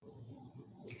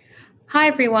Hi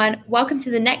everyone, welcome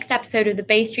to the next episode of the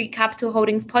Bay Street Capital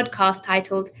Holdings podcast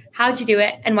titled How'd You Do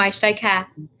It and Why Should I Care?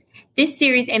 This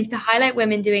series aims to highlight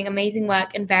women doing amazing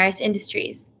work in various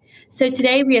industries. So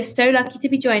today we are so lucky to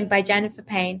be joined by Jennifer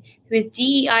Payne, who is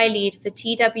DEI lead for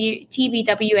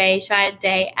TBWA Shire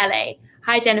Day LA.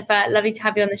 Hi Jennifer, lovely to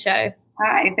have you on the show.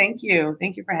 Hi, thank you.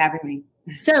 Thank you for having me.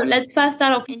 So let's first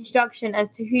start off with an introduction as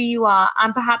to who you are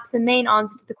and perhaps the main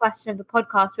answer to the question of the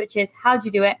podcast, which is how'd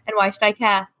you do it and why should I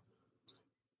care?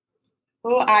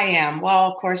 Who I am?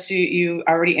 Well, of course, you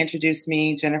already introduced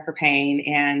me, Jennifer Payne,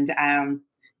 and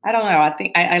I don't know. I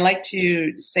think I like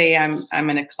to say I'm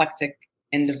an eclectic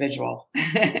individual.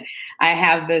 I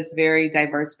have this very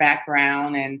diverse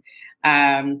background, and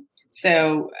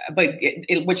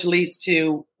which leads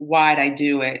to why I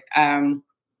do it. I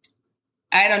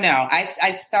don't know.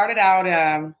 I started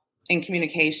out in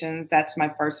communications. That's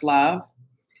my first love,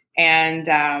 and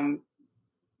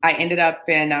I ended up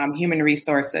in human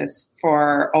resources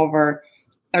for over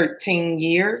 14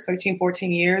 years.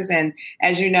 And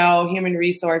as you know, human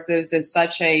resources is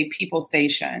such a people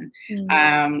station.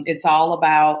 Mm-hmm. It's all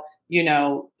about,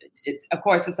 of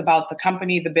course, it's about the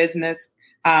company, the business,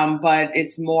 but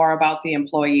it's more about the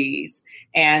employees.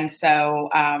 And so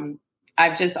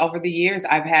I've just, over the years,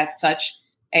 I've had such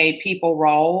a people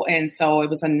role. And so it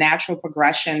was a natural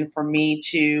progression for me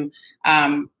to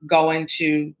go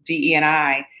into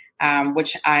DE&I.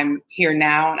 Which I'm here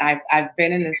now, and I've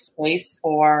been in this space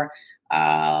for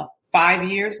 5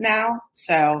 years now.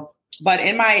 So, but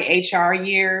in my HR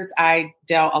years, I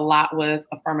dealt a lot with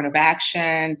affirmative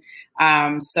action.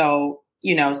 So,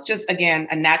 it's just, again,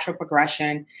 a natural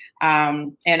progression.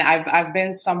 And I've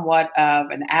been somewhat of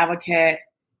an advocate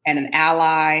and an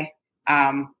ally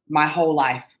my whole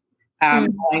life,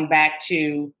 going back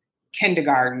to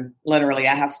kindergarten. Literally,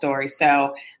 I have stories.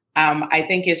 So. I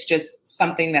think it's just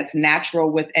something that's natural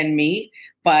within me,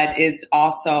 but it's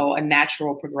also a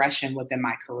natural progression within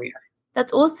my career.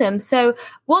 That's awesome. So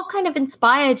what kind of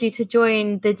inspired you to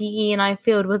join the DE&I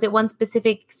field? Was it one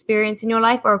specific experience in your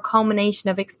life or a culmination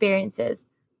of experiences?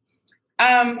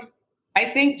 I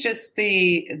think just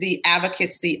the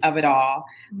advocacy of it all.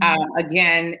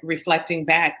 Again, reflecting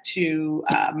back to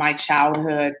my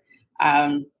childhood,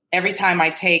 every time I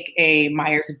take a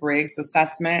Myers-Briggs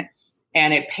assessment,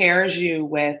 and it pairs you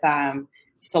with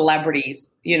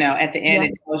celebrities, at the end,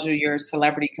 It tells you your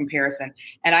celebrity comparison.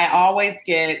 And I always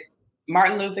get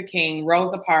Martin Luther King,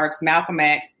 Rosa Parks, Malcolm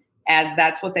X, as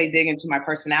that's what they dig into my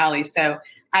personality. So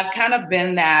I've kind of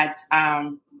been that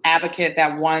advocate,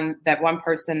 that one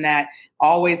person that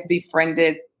always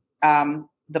befriended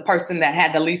the person that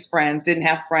had the least friends, didn't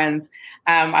have friends.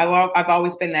 I've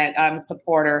always been that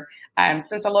supporter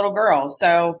since a little girl.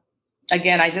 So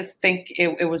again, I just think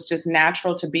it was just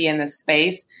natural to be in this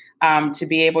space, to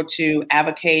be able to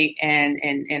advocate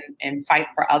and fight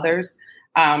for others.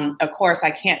 Of course,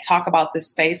 I can't talk about this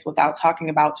space without talking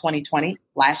about 2020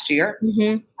 last year.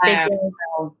 Mm-hmm.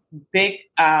 So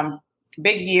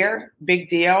big year, big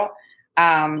deal.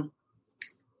 A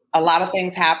lot of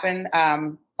things happened,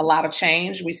 a lot of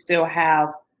change. We still have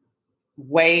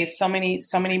so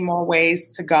many more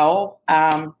ways to go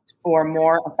for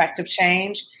more effective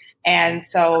change. And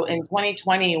so in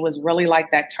 2020 was really like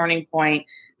that turning point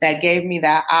that gave me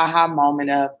that aha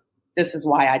moment of this is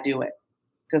why I do it.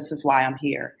 This is why I'm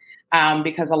here.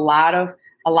 Because a lot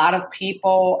of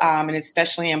people, and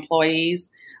especially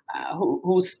employees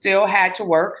who still had to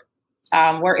work,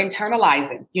 were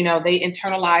internalizing. They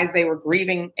internalized, they were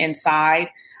grieving inside.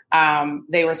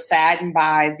 They were saddened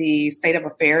by the state of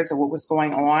affairs of what was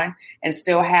going on and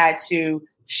still had to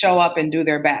show up and do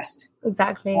their best.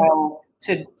 Exactly. So,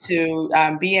 to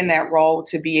be in that role,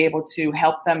 to be able to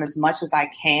help them as much as I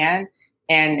can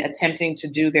and attempting to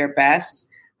do their best.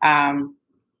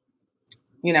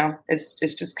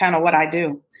 It's just kind of what I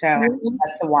do. So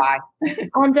That's the why.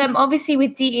 And obviously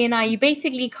with DE&I, you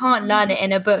basically can't learn it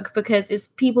in a book because it's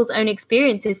people's own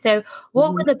experiences. So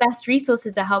what were the best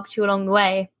resources that helped you along the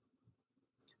way?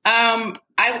 I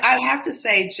have to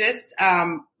say just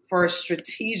for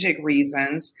strategic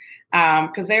reasons,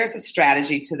 because there's a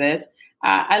strategy to this.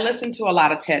 I listen to a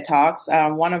lot of TED Talks.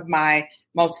 One of my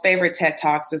most favorite TED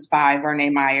Talks is by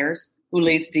Verne Myers, who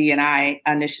leads D&I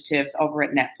initiatives over at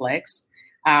Netflix.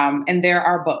 And there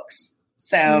are books.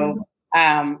 So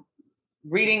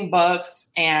reading books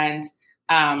and,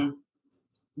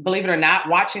 believe it or not,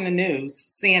 watching the news,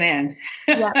 CNN,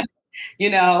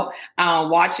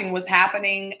 watching what's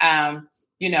happening,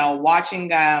 watching,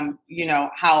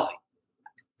 how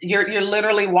you're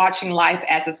literally watching life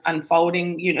as it's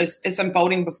unfolding. It's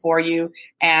unfolding before you,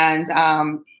 and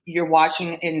you're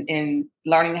watching and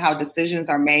learning how decisions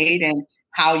are made, and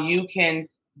how you can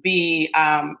be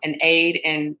an aid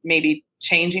in maybe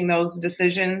changing those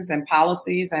decisions and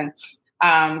policies. And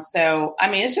so, I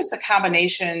mean, it's just a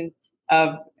combination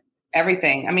of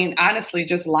everything. I mean, honestly,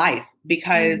 just life,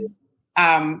 because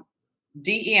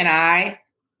DE&I,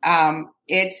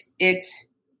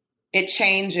 it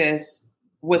changes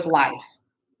with life.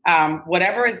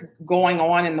 Whatever is going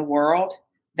on in the world,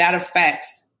 that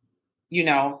affects,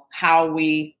 how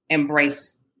we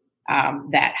embrace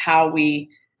that, how we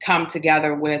come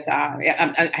together with,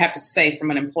 I have to say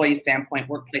from an employee standpoint,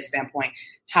 workplace standpoint,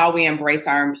 how we embrace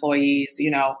our employees,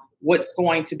 what's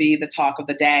going to be the talk of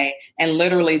the day. And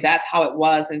literally that's how it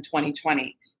was in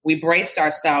 2020. We braced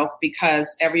ourselves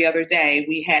because every other day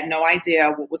we had no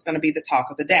idea what was going to be the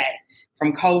talk of the day,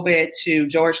 from COVID to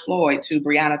George Floyd to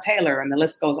Breonna Taylor, and the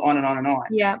list goes on and on and on.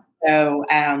 Yeah. So,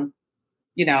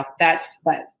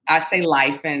 but I say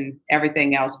life and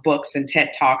everything else, books and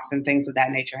TED Talks and things of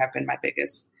that nature have been my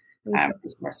biggest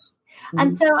resource.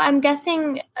 And so I'm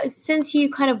guessing, since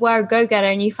you kind of were a go-getter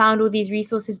and you found all these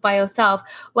resources by yourself,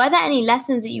 were there any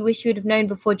lessons that you wish you would have known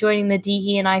before joining the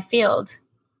DE&I field?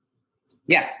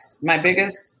 Yes. My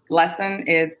biggest lesson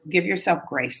is give yourself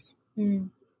grace.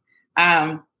 Being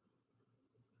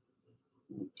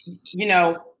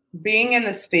in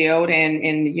this field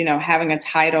and having a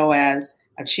title as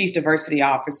a chief diversity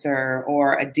officer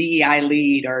or a DEI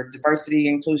lead or diversity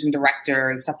inclusion director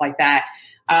and stuff like that,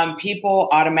 people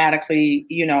automatically,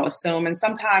 assume, and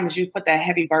sometimes you put that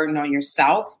heavy burden on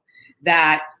yourself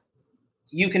that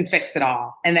you can fix it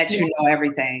all and that you know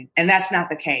everything. And that's not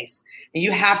the case. And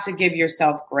you have to give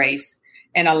yourself grace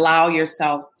and allow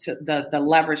yourself to the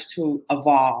leverage to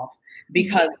evolve,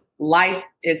 because life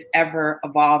is ever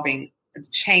evolving,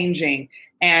 changing,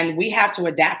 and we have to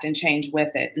adapt and change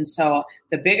with it. And so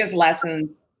the biggest lesson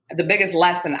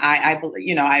I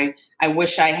believe, I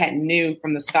wish I had knew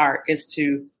from the start is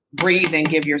to breathe and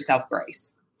give yourself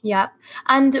grace. Yeah.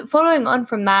 And following on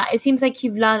from that, it seems like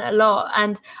you've learned a lot.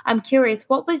 And I'm curious,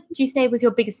 what would you say was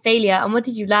your biggest failure and what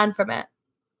did you learn from it?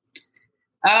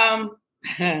 I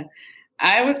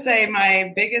would say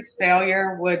my biggest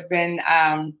failure would have been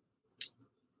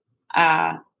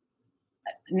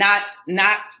not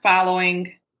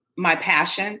following my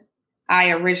passion.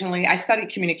 I studied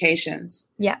communications.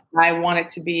 Yeah. I wanted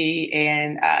to be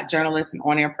a journalist and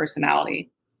on-air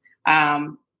personality.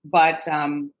 But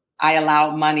I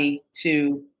allowed money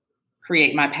to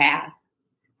create my path.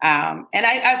 And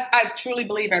I truly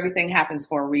believe everything happens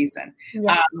for a reason.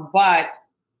 Yeah. But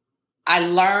I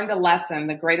learned a lesson.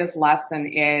 The greatest lesson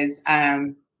is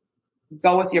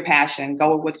go with your passion,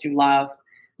 go with what you love.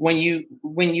 When you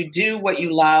do what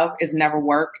you love is never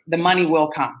work, the money will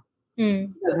come.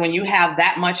 Because when you have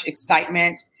that much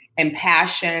excitement and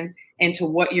passion into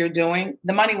what you're doing,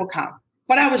 the money will come.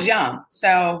 But I was young,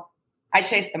 so I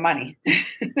chased the money.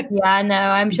 Yeah, no,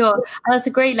 I'm sure. And that's a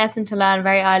great lesson to learn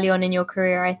very early on in your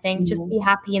career, I think. Just be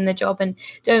happy in the job and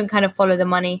don't kind of follow the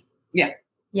money.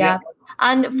 Yeah.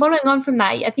 And following on from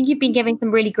that, I think you've been giving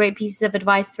some really great pieces of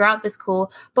advice throughout this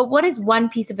call. But what is one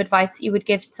piece of advice that you would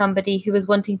give to somebody who is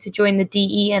wanting to join the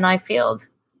DE&I field?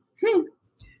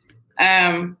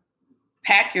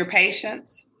 Pack your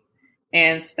patience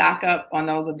and stock up on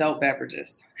those adult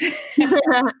beverages.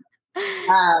 It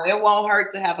won't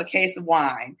hurt to have a case of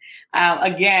wine.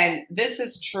 Again, this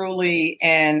is truly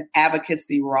an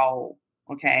advocacy role,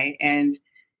 okay? And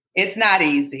it's not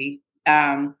easy.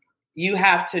 You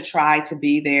have to try to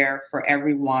be there for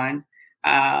everyone.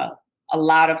 A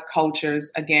lot of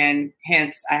cultures, again,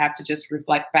 hence I have to just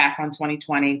reflect back on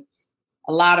 2020.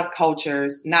 A lot of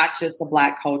cultures, not just the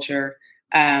Black culture,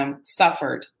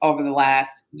 suffered over the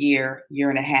last year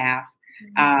and a half.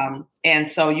 And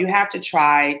so you have to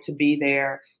try to be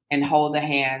there and hold the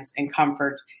hands and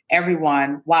comfort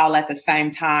everyone, while at the same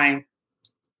time,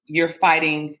 you're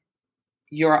fighting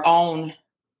your own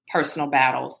personal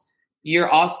battles. You're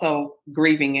also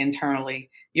grieving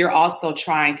internally. You're also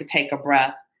trying to take a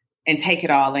breath and take it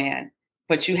all in.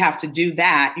 But you have to do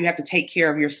that. You have to take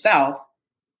care of yourself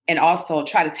and also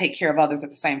try to take care of others at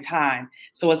the same time.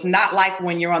 So it's not like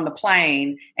when you're on the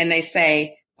plane and they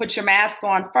say, put your mask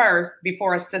on first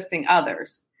before assisting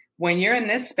others. When you're in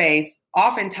this space,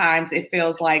 oftentimes it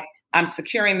feels like I'm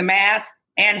securing the mask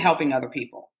and helping other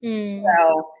people.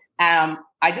 So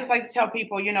I just like to tell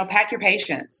people, pack your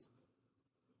patience.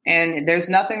 And there's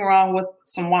nothing wrong with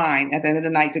some wine at the end of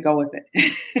the night to go with it.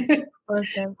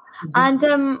 Awesome. And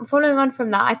following on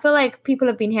from that, I feel like people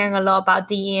have been hearing a lot about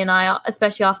DE&I,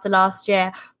 especially after last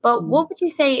year. But what would you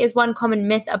say is one common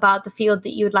myth about the field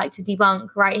that you would like to debunk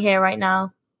right here, right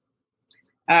now?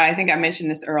 I think I mentioned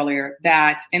this earlier,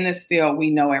 that in this field, we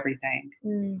know everything.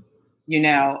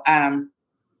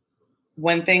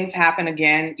 when things happen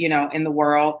again, in the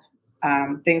world,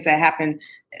 things that happen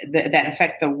that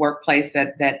affect the workplace,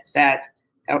 that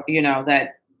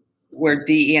where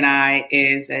DE&I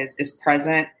is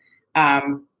present,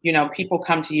 people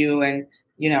come to you and,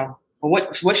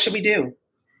 what should we do?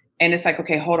 And it's like,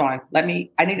 okay, hold on. I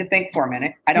need to think for a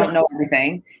minute. I don't know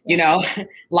everything,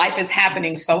 life is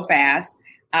happening so fast.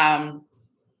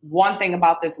 One thing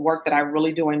about this work that I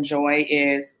really do enjoy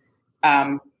is,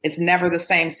 it's never the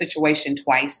same situation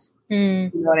twice.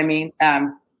 You know what I mean?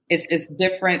 It's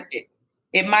different.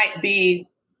 It might be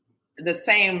the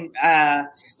same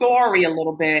story a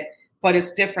little bit, but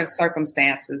it's different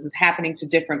circumstances. It's happening to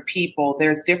different people.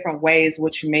 There's different ways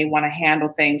which you may want to handle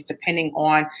things depending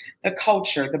on the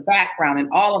culture, the background, and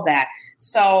all of that.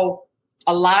 So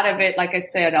a lot of it, like I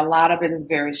said, a lot of it is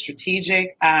very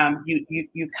strategic.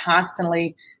 You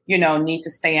constantly, need to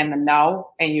stay in the know,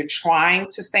 and you're trying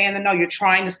to stay in the know. You're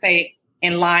trying to stay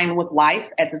in line with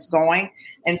life as it's going.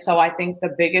 And so I think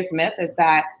the biggest myth is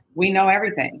that we know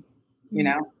everything,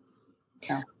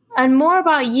 So. And more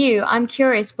about you, I'm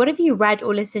curious, what have you read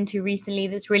or listened to recently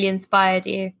that's really inspired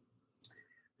you?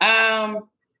 It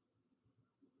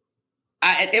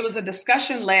was a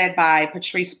discussion led by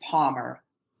Patrice Palmer.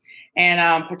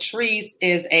 And Patrice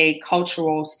is a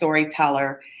cultural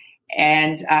storyteller.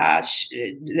 And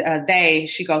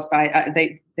she goes by,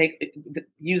 they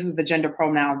uses the gender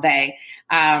pronoun they,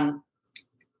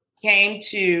 came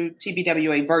to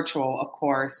TBWA virtual, of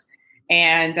course.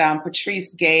 And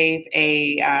Patrice gave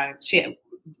there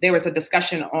was a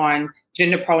discussion on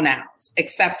gender pronouns,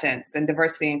 acceptance, and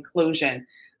diversity and inclusion.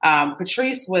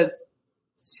 Patrice was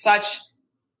such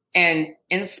an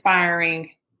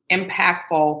inspiring,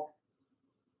 impactful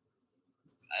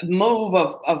move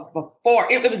of force.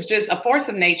 It was just a force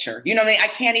of nature. You know what I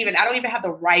mean? I don't even have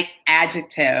the right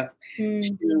adjective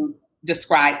to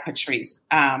describe Patrice.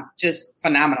 Just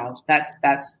phenomenal. That's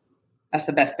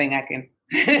the best thing I can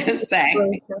say.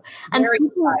 And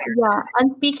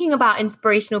speaking about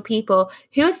inspirational people,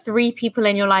 who are 3 people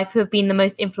in your life who have been the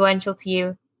most influential to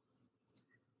you?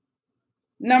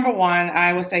 Number 1,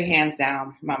 I would say hands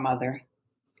down, my mother.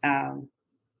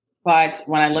 But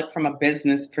when I look from a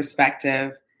business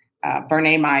perspective,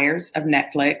 Vernee Myers of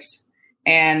Netflix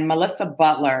and Melissa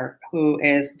Butler, who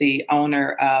is the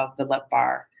owner of the Lip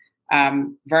Bar.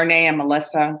 Vernee and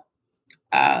Melissa,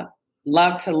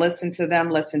 love to listen to them,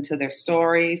 listen to their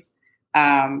stories.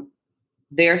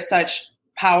 They're such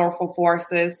powerful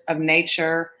forces of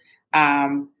nature,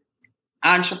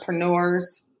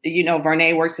 entrepreneurs.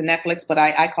 Vernee works at Netflix, but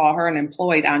I call her an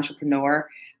employed entrepreneur.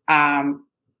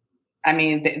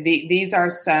 These are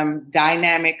some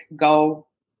dynamic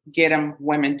go-getter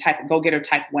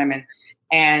type women.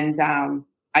 And I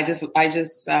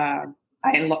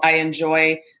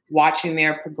enjoy watching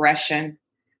their progression,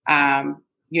 and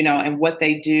what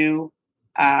they do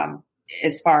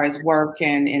as far as work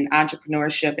and in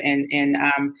entrepreneurship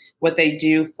and what they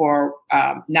do for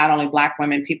not only Black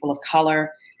women, people of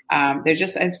color. They're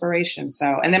just inspiration.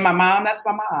 So, and then my mom, that's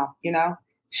my mom,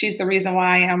 she's the reason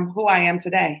why I am who I am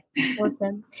today.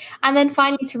 Awesome. And then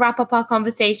finally, to wrap up our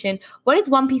conversation, what is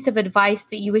one piece of advice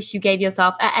that you wish you gave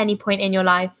yourself at any point in your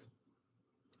life?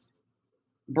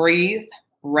 Breathe,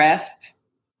 rest,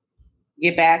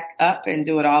 get back up and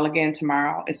do it all again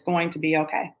tomorrow. It's going to be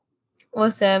okay.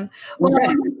 Awesome. Well,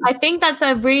 I think that's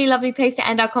a really lovely place to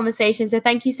end our conversation. So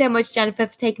thank you so much, Jennifer,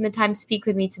 for taking the time to speak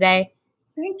with me today.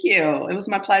 Thank you. It was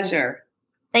my pleasure.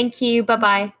 Thank you.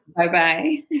 Bye-bye.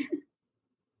 Bye-bye.